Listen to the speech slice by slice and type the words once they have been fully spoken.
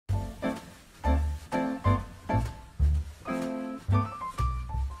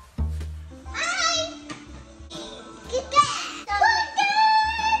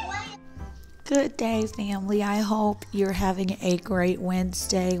Wednesday, family. I hope you're having a great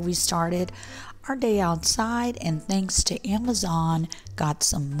Wednesday. We started our day outside, and thanks to Amazon, got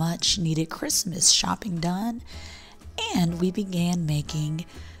some much needed Christmas shopping done. And we began making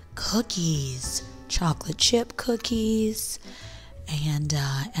cookies, chocolate chip cookies. And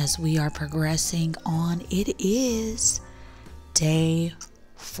as we are progressing on, it is day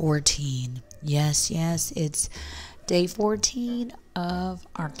 14. Yes, it's day 14 of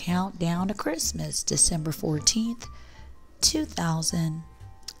our countdown to Christmas, December 14th,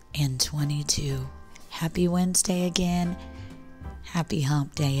 2022. Happy Wednesday again. Happy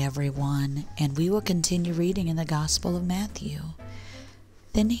hump day, everyone. And we will continue reading in the Gospel of Matthew.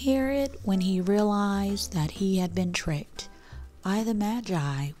 Then Herod, when he realized that he had been tricked by the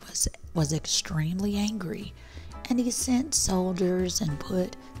Magi, was extremely angry, and he sent soldiers and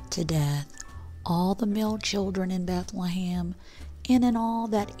put to death all the male children in Bethlehem and in all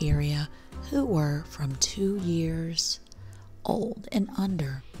that area who were from 2 years old and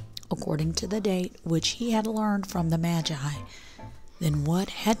under, according to the date which he had learned from the Magi. Then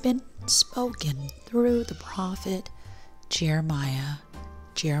what had been spoken through the prophet Jeremiah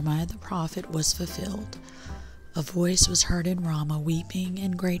the prophet was fulfilled. A voice was heard in Ramah, weeping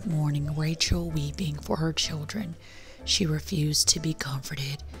in great mourning, Rachel weeping for her children. She refused to be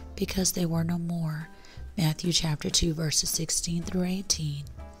comforted because they were no more. Matthew chapter 2, verses 16 through 18.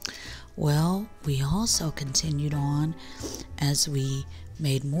 Well, we also continued on as we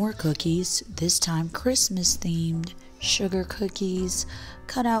made more cookies, this time Christmas themed sugar cookies,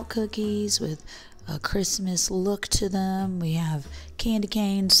 cutout cookies with a Christmas look to them. We have candy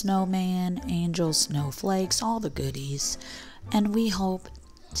cane, snowman, angels, snowflakes, all the goodies. And we hope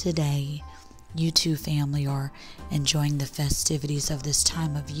today you too, family, are enjoying the festivities of this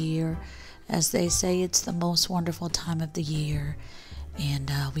time of year. As they say, it's the most wonderful time of the year. And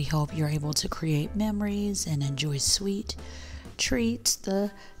we hope you're able to create memories and enjoy sweet treats.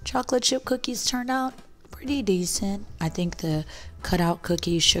 The chocolate chip cookies turned out pretty decent. I think the cutout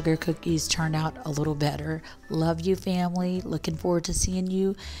cookies, sugar cookies, turned out a little better. Love you, family. Looking forward to seeing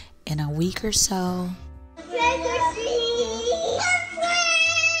you in a week or so.